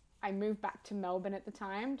I moved back to Melbourne at the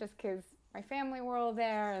time just because my family were all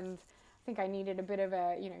there, and I think I needed a bit of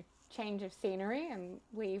a, you know, change of scenery and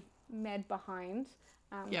leave Med behind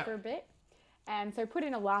for a bit. And so put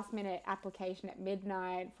in a last minute application at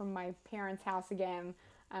midnight from my parents' house again,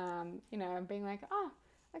 you know, being like, oh,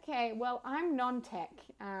 okay, well, I'm non-tech.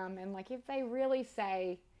 And like, if they really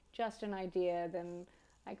say just an idea, then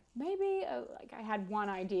like maybe like I had one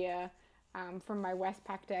idea from my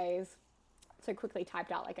Westpac days. So quickly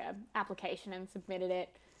typed out like a application and submitted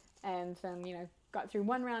it. And then, you know, got through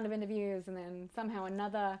one round of interviews, and then somehow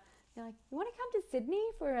another. They're like, you want to come to Sydney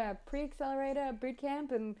for a pre-accelerator boot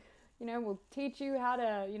camp, and, you know, we'll teach you how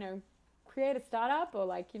to, you know, create a startup, or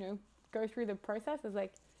like, you know, go through the process. I was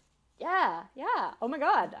like, yeah, oh my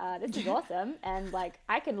God, this is awesome. And like,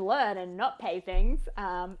 I can learn and not pay things.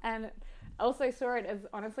 And also saw it as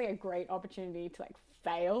honestly a great opportunity to like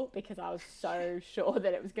fail, because I was so sure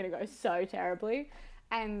that it was going to go so terribly.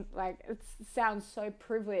 And like, it sounds so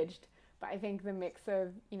privileged, but I think the mix of,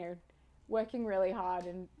 you know, working really hard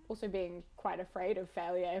and also being quite afraid of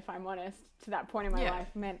failure, if I'm honest, to that point in my life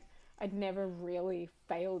meant I'd never really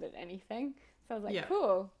failed at anything. So I was like,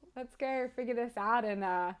 cool, let's go figure this out and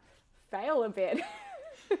fail a bit.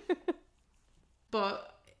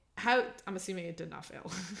 But I'm assuming it did not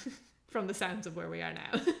fail from the sounds of where we are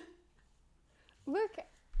now. Look,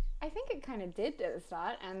 I think it kind of did at the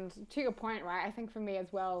start. And to your point, right, I think for me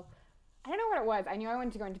as well, I don't know what it was. I knew I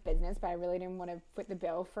wanted to go into business, but I really didn't want to foot the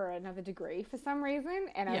bill for another degree for some reason.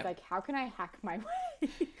 And I was like, how can I hack my way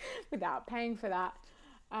without paying for that?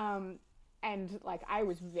 And like, I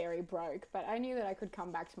was very broke, but I knew that I could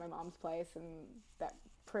come back to my mom's place, and that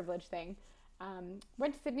privilege thing.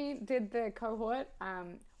 Went to Sydney, did the cohort,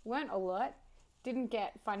 learned a lot, didn't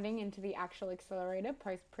get funding into the actual accelerator,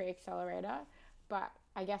 pre-accelerator, but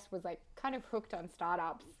I guess was like kind of hooked on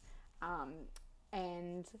startups,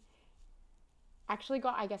 and actually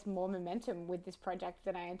got, I guess, more momentum with this project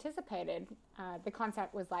than I anticipated. The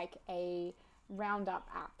concept was like a roundup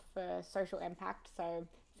app for social impact, so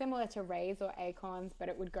similar to Raise or Acorns, but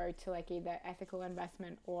it would go to like either ethical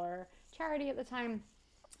investment or charity at the time.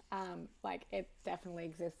 Like, it definitely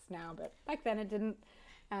exists now, but back then it didn't.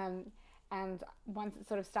 And once it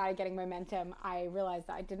sort of started getting momentum, I realized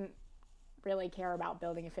that I didn't really care about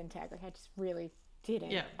building a fintech. Like, I just really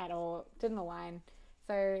didn't at all. Didn't align.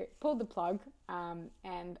 So pulled the plug,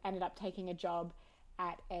 and ended up taking a job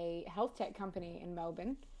at a health tech company in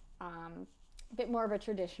Melbourne. A bit more of a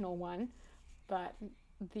traditional one, but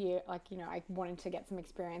I wanted to get some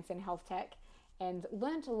experience in health tech and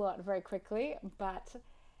learnt a lot very quickly, but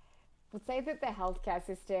would say that the healthcare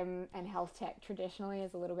system and health tech traditionally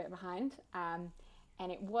is a little bit behind.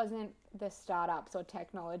 And it wasn't the startups or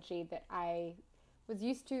technology that I was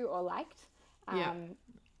used to or liked.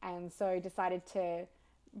 And so decided to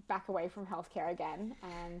back away from healthcare again.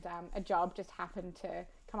 And a job just happened to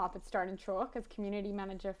come up at Stone and Chalk as community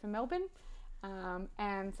manager for Melbourne.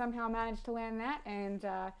 And somehow managed to land that, and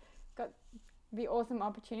got the awesome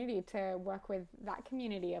opportunity to work with that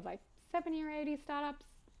community of like 70 or 80 startups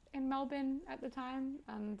in Melbourne at the time.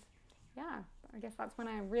 And yeah, I guess that's when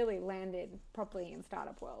I really landed properly in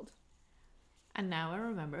startup world. And now I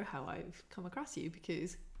remember how I've come across you,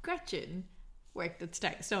 because Gretchen worked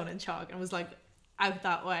at Stone and Chalk and was like out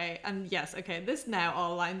that way. And yes, okay, this now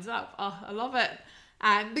all lines up. Oh, I love it.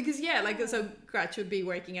 Because so Gretchen would be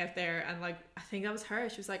working out there, and like, I think that was her.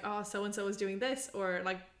 She was like, oh, so-and-so is doing this, or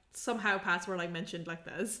like somehow paths were like mentioned like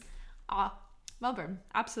this. Melbourne,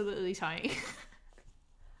 absolutely tiny.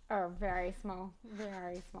 Oh, very small,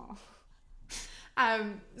 very small.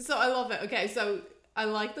 So I love it. Okay, so I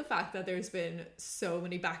like the fact that there's been so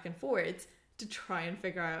many back and forwards to try and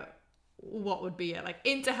figure out what would be it. Like,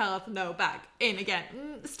 into health, no, back in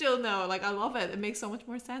again, still no. Like, I love it. It makes so much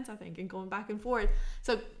more sense, I think, in going back and forth.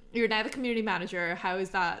 So you're now the community manager. How is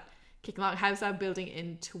that kicking along? How's that building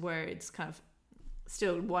in towards kind of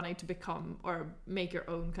still wanting to become or make your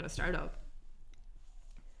own kind of startup?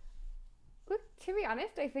 Look, to be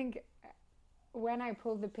honest, I think when I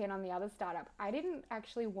pulled the pin on the other startup, I didn't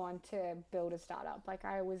actually want to build a startup. Like,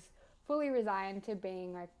 I was fully resigned to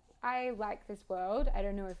being like, I like this world. I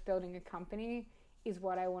don't know if building a company is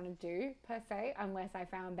what I want to do per se, unless I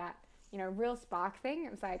found that, real spark thing.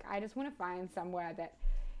 It was like, I just want to find somewhere that,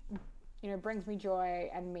 brings me joy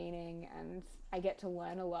and meaning, and I get to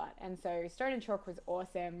learn a lot. And so Stone and Chalk was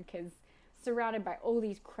awesome because surrounded by all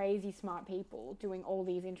these crazy smart people doing all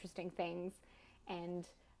these interesting things. And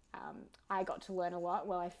I got to learn a lot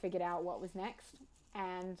while I figured out what was next.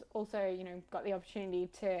 And also, got the opportunity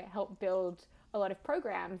to help build a lot of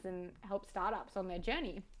programs and help startups on their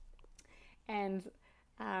journey. And,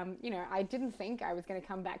 I didn't think I was going to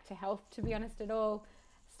come back to health, to be honest, at all.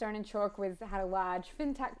 Stone and Chalk had a large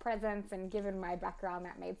fintech presence, and given my background,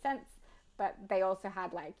 that made sense. But they also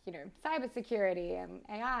had cybersecurity and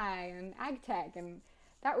AI and ag tech, and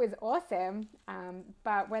that was awesome.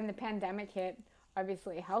 But when the pandemic hit,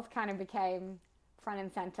 obviously health kind of became front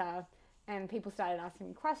and center, and people started asking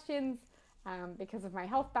me questions because of my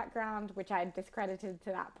health background, which I had discredited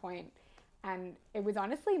to that point. And it was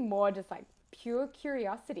honestly more just like pure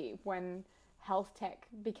curiosity when health tech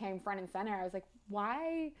became front and center. I was like,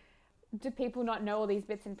 why do people not know all these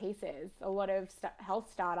bits and pieces? A lot of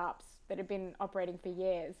health startups that have been operating for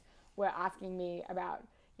years were asking me about,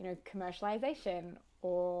 commercialization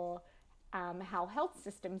or how health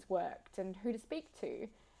systems worked and who to speak to.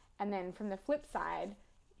 And then from the flip side,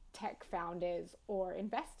 tech founders or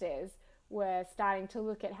investors were starting to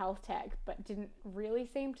look at health tech, but didn't really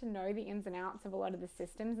seem to know the ins and outs of a lot of the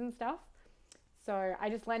systems and stuff. So I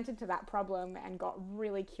just lent into that problem and got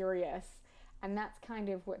really curious. And that's kind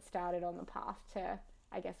of what started on the path to,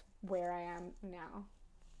 I guess, where I am now.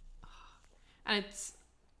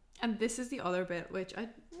 And this is the other bit, which I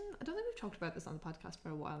don't think we've talked about this on the podcast for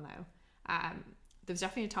a while now. There was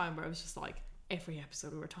definitely a time where I was just like, every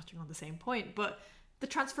episode we were touching on the same point, but the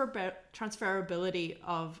transferability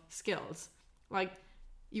of skills. Like,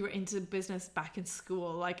 you were into business back in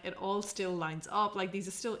school, like it all still lines up. Like, these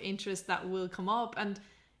are still interests that will come up. And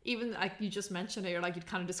even like you just mentioned it, you're like, you'd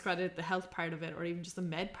kind of discredit the health part of it, or even just the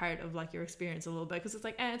med part of like your experience a little bit, because it's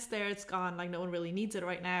like, it's there, it's gone, like no one really needs it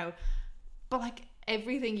right now. But like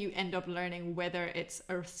everything you end up learning, whether it's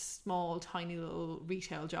a small tiny little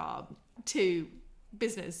retail job to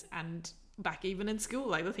business and back even in school,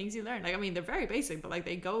 like the things you learn, like, I mean, they're very basic, but like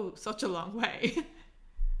they go such a long way.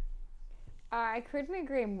 I couldn't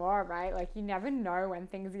agree more, right? Like, you never know when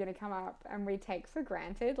things are going to come up, and we take for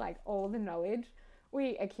granted like all the knowledge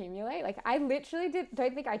we accumulate. Like, I literally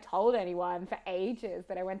don't think I told anyone for ages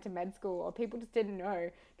that I went to med school, or people just didn't know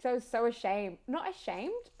because I was so ashamed. Not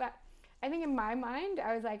ashamed, but I think in my mind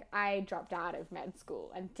I was like, I dropped out of med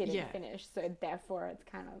school and didn't finish, so therefore it's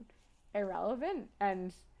kind of irrelevant.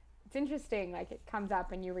 And it's interesting, like it comes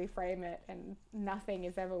up and you reframe it, and nothing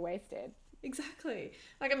is ever wasted. Exactly.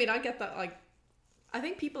 Like, I mean, I get that. Like, I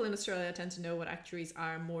think people in Australia tend to know what actuaries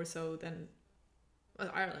are more so than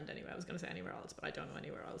Ireland anyway. I was going to say anywhere else, but I don't know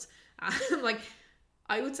anywhere else. Like,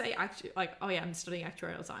 I would say like, oh yeah, I'm studying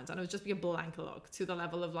actuarial science, and it would just be a blank look, to the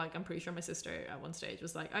level of like, I'm pretty sure my sister at one stage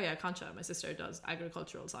was like, oh yeah, Concha, my sister does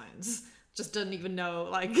agricultural science. Just didn't even know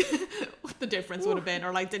like what the difference would have been,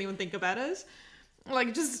 or like didn't even think about it.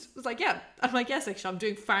 Like, just was like, yeah. I'm like, yes, actually, I'm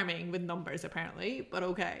doing farming with numbers apparently, but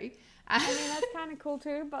okay. I mean, that's kind of cool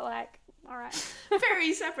too, but like, all right.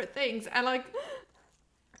 Very separate things. And like,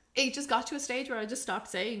 it just got to a stage where I just stopped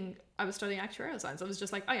saying I was studying actuarial science. I was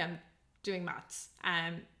just like, oh yeah, I'm doing maths.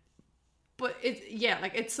 But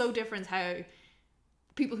it's so different how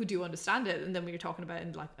people who do understand it, and then when you're talking about it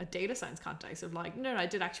in like a data science context of like, no, I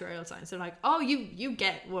did actuarial science, they're like, oh, you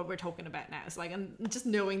get what we're talking about now. It's like, and just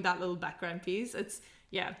knowing that little background piece, it's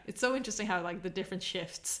so interesting how like the different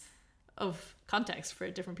shifts of context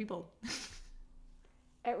for different people.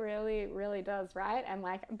 It really, really does, right? And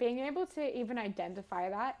like being able to even identify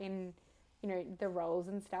that in, the roles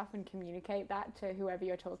and stuff, and communicate that to whoever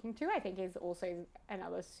you're talking to, I think is also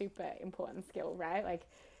another super important skill, right? Like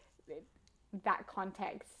that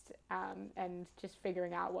context, and just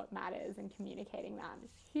figuring out what matters and communicating that is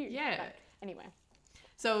huge. Yeah. But anyway.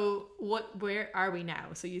 So where are we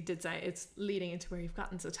now? So you did say it's leading into where you've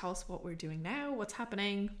gotten. So tell us what we're doing now, what's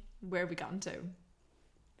happening, where have we gotten to?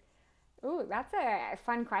 Ooh, that's a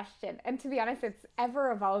fun question. And to be honest, it's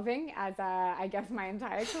ever evolving, as I guess my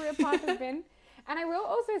entire career path has been. And I will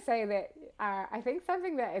also say that I think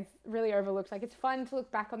something that is really overlooked, like it's fun to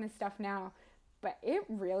look back on this stuff now, but it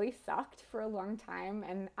really sucked for a long time.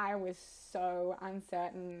 And I was so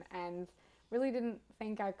uncertain and really didn't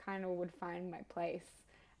think I kind of would find my place.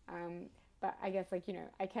 But I guess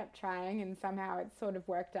I kept trying, and somehow it sort of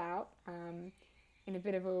worked out in a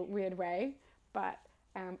bit of a weird way. but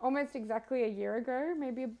almost exactly a year ago,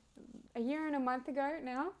 maybe a year and a month ago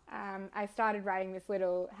now, I started writing this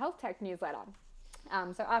little health tech newsletter.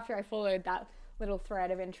 So after I followed that little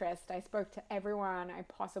thread of interest, I spoke to everyone I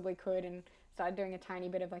possibly could and started doing a tiny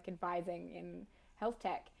bit of like advising in health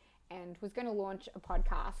tech, and was going to launch a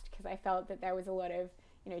podcast because I felt that there was a lot of,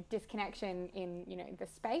 you know, disconnection in, you know, the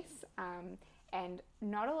space, and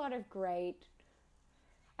not a lot of great,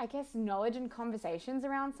 I guess, knowledge and conversations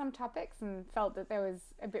around some topics, and felt that there was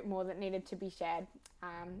a bit more that needed to be shared.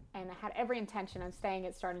 And I had every intention of staying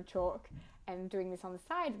at Stone and Chalk and doing this on the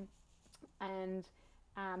side. And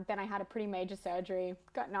then I had a pretty major surgery,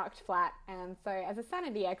 got knocked flat. And so as a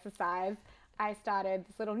sanity exercise, I started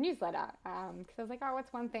this little newsletter because I was like, oh,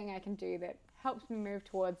 what's one thing I can do that helps me move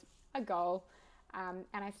towards a goal? And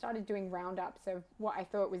I started doing roundups of what I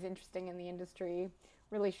thought was interesting in the industry,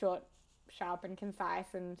 really short, sharp and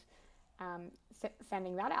concise, and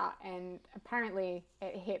sending that out. And apparently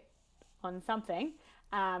it hit on something.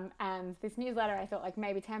 And this newsletter, I thought like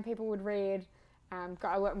maybe 10 people would read,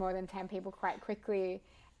 got a lot more than 10 people quite quickly.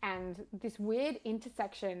 And this weird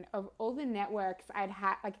intersection of all the networks I'd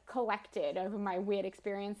had like collected over my weird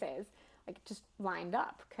experiences, like just lined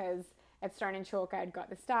up, because at Stone and Chalk, I'd got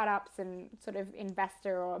the startups and sort of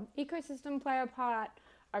investor or ecosystem player part.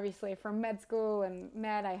 Obviously from med school and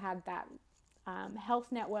med, I had that health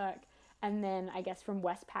network. And then I guess from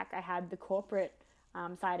Westpac, I had the corporate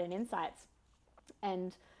side and insights.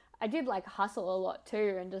 And I did like hustle a lot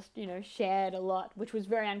too, and just, you know, shared a lot, which was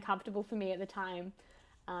very uncomfortable for me at the time,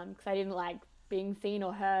 because I didn't like being seen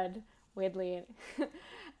or heard, weirdly.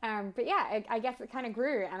 But yeah, I guess it kind of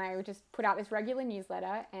grew, and I would just put out this regular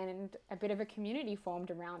newsletter, and a bit of a community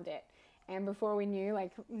formed around it. And before we knew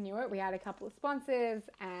it, we had a couple of sponsors,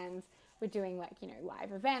 and we're doing like, you know,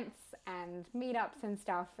 live events and meetups and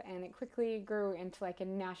stuff. And it quickly grew into like a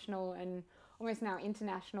national and almost now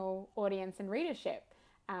international audience and readership,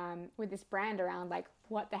 with this brand around like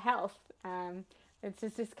what the health.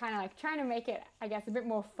 It's just kind of like trying to make it, I guess, a bit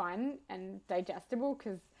more fun and digestible,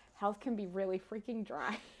 because health can be really freaking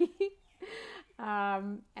dry.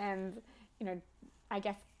 And, you know, I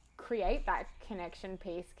guess create that connection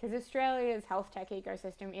piece, because Australia's health tech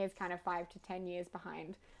ecosystem is kind of 5 to 10 years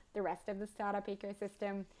behind the rest of the startup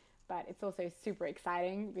ecosystem, but it's also super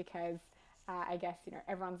exciting because I guess, you know,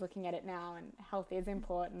 everyone's looking at it now, and health is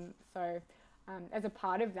important. So as a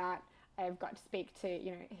part of that, I've got to speak to,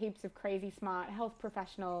 you know, heaps of crazy smart health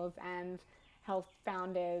professionals and health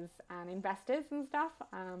founders and investors and stuff.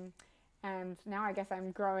 And now I guess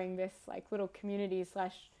I'm growing this like little community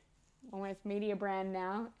 / almost media brand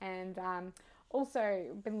now. And also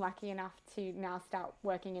been lucky enough to now start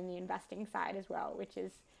working in the investing side as well, which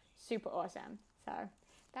is super awesome. So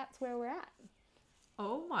that's where we're at.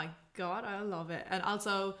 Oh my God, I love it. And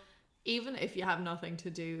also, even if you have nothing to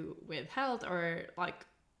do with health, or like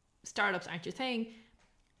startups aren't your thing,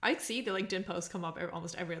 I see the LinkedIn posts come up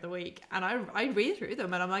almost every other week, and I read through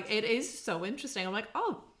them, and I'm like, it is so interesting. I'm like,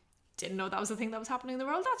 oh, didn't know that was a thing that was happening in the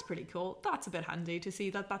world. That's pretty cool. That's a bit handy to see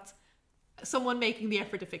that that's someone making the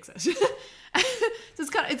effort to fix it. So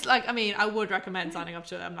it's like, I mean, I would recommend signing up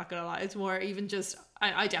to it. I'm not gonna lie. It's more even just,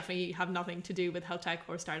 I definitely have nothing to do with health tech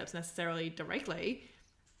or startups necessarily directly,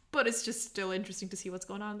 but it's just still interesting to see what's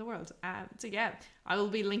going on in the world. So yeah, I will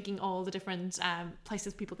be linking all the different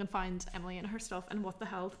places people can find Emily and her stuff and What the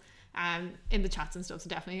Health in the chats and stuff. So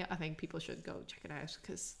definitely, I think people should go check it out,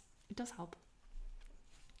 because it does help.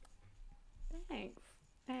 Thanks.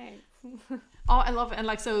 Oh, I love it. And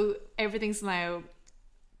like, so everything's now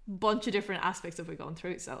bunch of different aspects that we're going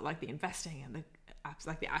through. So like the investing and the apps,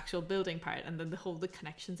 like the actual building part, and then the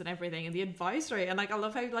connections and everything, and the advisory. And like, I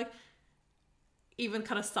love how like even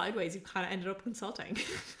kind of sideways you've kind of ended up consulting.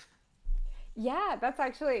 Yeah, that's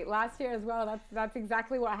actually last year as well. That's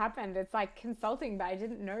exactly what happened. It's like consulting, but I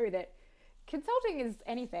didn't know that consulting is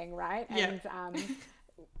anything, right? Yeah. And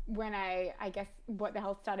when I guess What the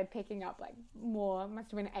Health started picking up like more,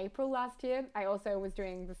 must have been April last year. I also was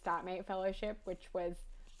doing the StartMate Fellowship, which was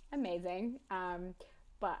amazing.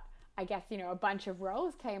 But I guess, you know, a bunch of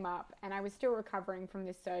roles came up, and I was still recovering from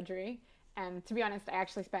this surgery. And to be honest, I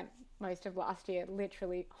actually spent most of last year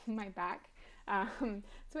literally on my back.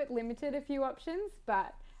 So it limited a few options,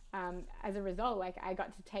 but as a result, like I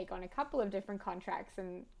got to take on a couple of different contracts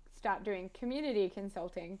and start doing community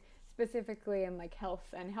consulting, specifically in like health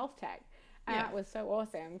and health tech. And that was so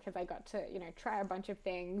awesome, because I got to, you know, try a bunch of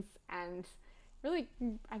things and really,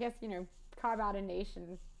 I guess, you know, carve out a niche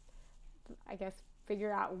and I guess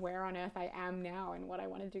figure out where on earth I am now and what I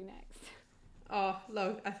want to do next. Oh,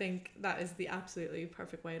 look, I think that is the absolutely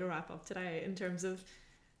perfect way to wrap up today, in terms of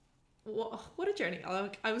what a journey.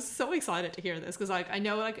 Like, I was so excited to hear this because like I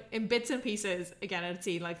know like in bits and pieces again I'd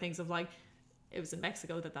seen like things of like it was in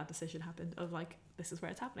Mexico that decision happened of like this is where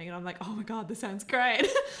it's happening and I'm like, oh my god, this sounds great.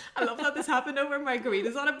 I love that this happened over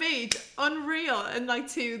margaritas on a beach, unreal. And like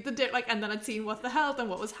to the like, and then I'd seen What the Health and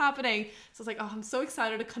what was happening, so it's like, oh, I'm so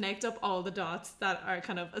excited to connect up all the dots that are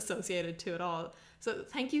kind of associated to it all. So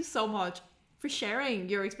thank you so much for sharing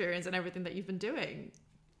your experience and everything that you've been doing.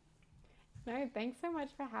 No, thanks so much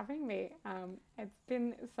for having me. It's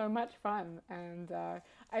been so much fun, and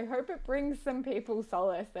I hope it brings some people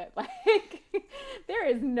solace that like there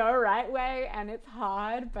is no right way and it's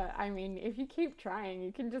hard, but I mean, if you keep trying,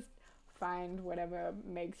 you can just find whatever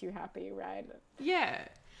makes you happy, right? Yeah.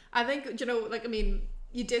 I think, you know, like, I mean,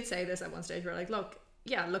 you did say this at one stage where like, look,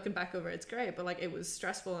 yeah, looking back over it's great, but like it was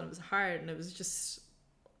stressful and it was hard and it was just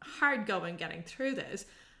hard going getting through this.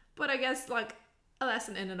 But I guess like a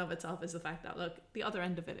lesson in and of itself is the fact that look, the other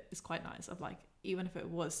end of it is quite nice of like, even if it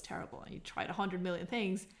was terrible and you tried 100 million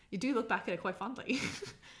things, you do look back at it quite fondly.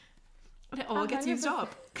 And it all gets used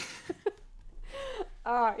up.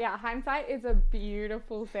 Oh yeah, hindsight is a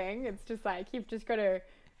beautiful thing. It's just like you've just got to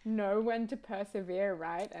know when to persevere,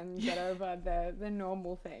 right, and get over the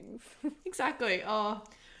normal things. Exactly. Oh,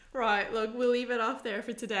 right, look, we'll leave it off there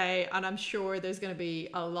for today, and I'm sure there's going to be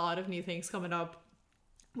a lot of new things coming up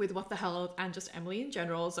with What the Health and just Emily in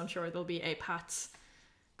general, so I'm sure there'll be a Pat's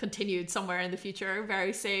continued somewhere in the future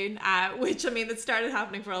very soon, which I mean it started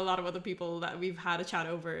happening for a lot of other people that we've had a chat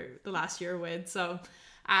over the last year with. So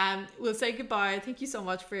we'll say goodbye. Thank you so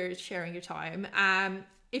much for sharing your time.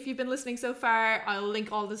 If you've been listening so far, I'll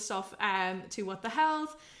link all this stuff to What the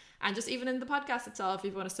Health, and just even in the podcast itself,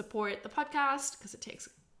 if you want to support the podcast, because it takes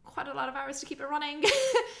quite a lot of hours to keep it running.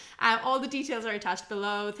 All the details are attached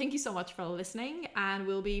below. Thank you so much for listening, and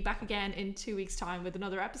we'll be back again in 2 weeks' time with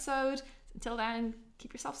another episode. Until then,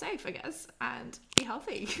 keep yourself safe, I guess, and be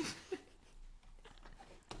healthy.